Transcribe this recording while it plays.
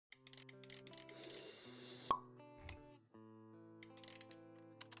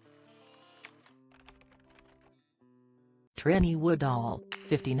Trinny Woodall,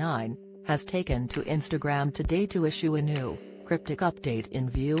 59, has taken to Instagram today to issue a new, cryptic update in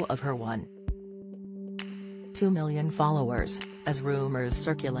view of her 1.2 million followers, as rumors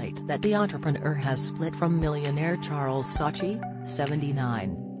circulate that the entrepreneur has split from millionaire Charles Saatchi,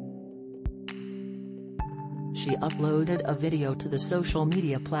 79. She uploaded a video to the social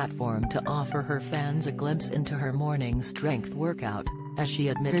media platform to offer her fans a glimpse into her morning strength workout, as she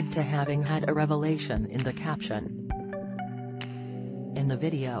admitted to having had a revelation in the caption. In the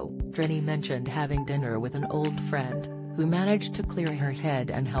video, Trinny mentioned having dinner with an old friend, who managed to clear her head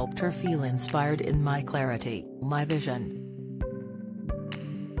and helped her feel inspired in my clarity, my vision.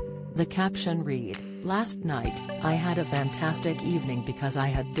 The caption read, "Last night, I had a fantastic evening because I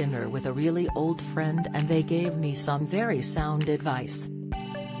had dinner with a really old friend and they gave me some very sound advice.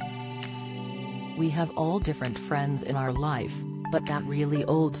 We have all different friends in our life, but that really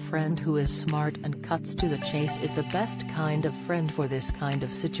old friend who is smart and cuts to the chase is the best kind of friend for this kind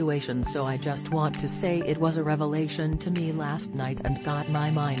of situation, so I just want to say it was a revelation to me last night and got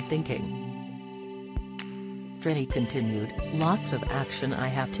my mind thinking." Trinny continued, "Lots of action I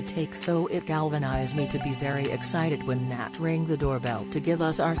have to take, so it galvanized me to be very excited when Nat rang the doorbell to give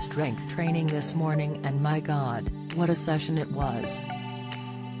us our strength training this morning, and my God, what a session it was.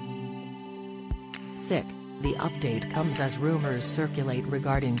 Sick." The update comes as rumors circulate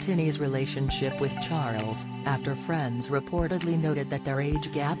regarding Trinny's relationship with Charles, after friends reportedly noted that their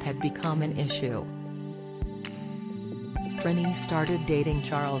age gap had become an issue. Trinny started dating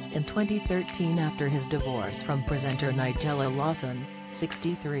Charles in 2013 after his divorce from presenter Nigella Lawson,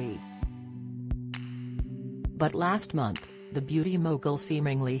 63. But last month, the beauty mogul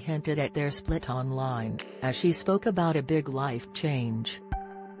seemingly hinted at their split online, as she spoke about a big life change.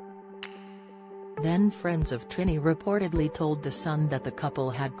 Then friends of Trinny reportedly told The Sun that the couple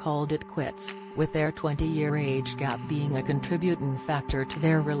had called it quits, with their 20-year age gap being a contributing factor to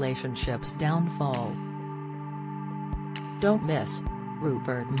their relationship's downfall. Don't miss: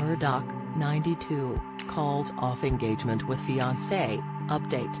 Rupert Murdoch, 92, calls off engagement with fiancé.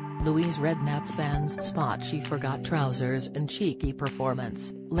 Update: Louise Redknapp fans spot she forgot trousers in cheeky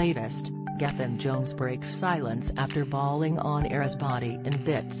performance. Latest: Gethin Jones breaks silence after bawling on air's Body in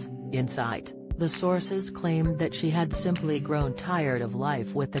Bits. Insight: the sources claimed that she had simply grown tired of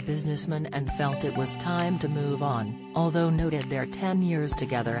life with the businessman and felt it was time to move on, although noted their 10 years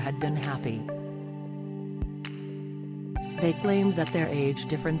together had been happy. They claimed that their age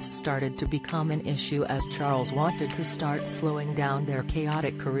difference started to become an issue as Charles wanted to start slowing down their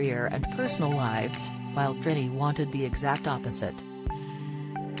chaotic career and personal lives, while Trinny wanted the exact opposite.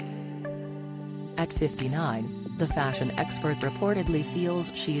 At 59, the fashion expert reportedly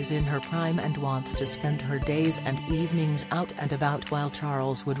feels she's in her prime and wants to spend her days and evenings out and about, while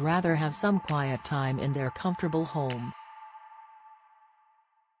Charles would rather have some quiet time in their comfortable home.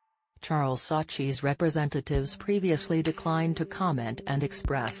 Charles Saatchi's representatives previously declined to comment and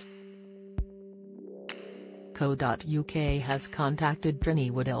express. Co.uk has contacted Trinny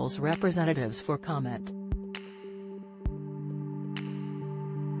Woodall's representatives for comment.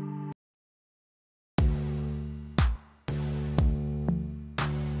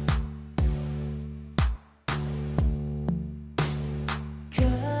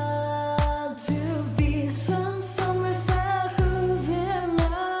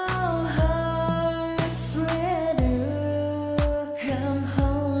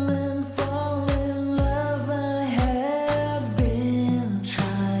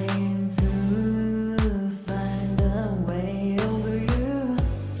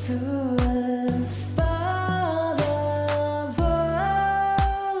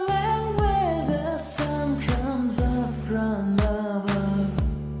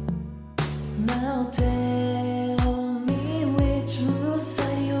 Now take